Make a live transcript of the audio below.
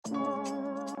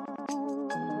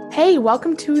Hey,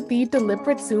 welcome to the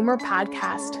Deliberate Zoomer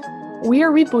podcast. We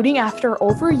are rebooting after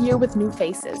over a year with new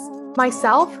faces.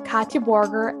 Myself, Katya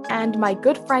Borger, and my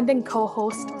good friend and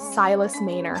co-host, Silas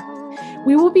Maynor.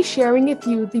 We will be sharing with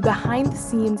you the behind the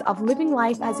scenes of living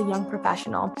life as a young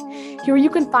professional. Here you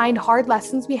can find hard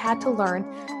lessons we had to learn,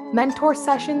 mentor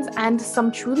sessions, and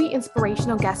some truly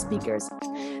inspirational guest speakers.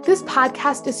 This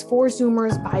podcast is for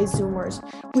Zoomers by Zoomers.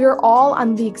 We are all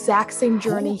on the exact same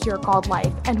journey here called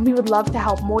life, and we would love to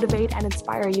help motivate and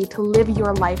inspire you to live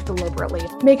your life deliberately.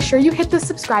 Make sure you hit the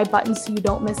subscribe button so you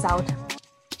don't miss out.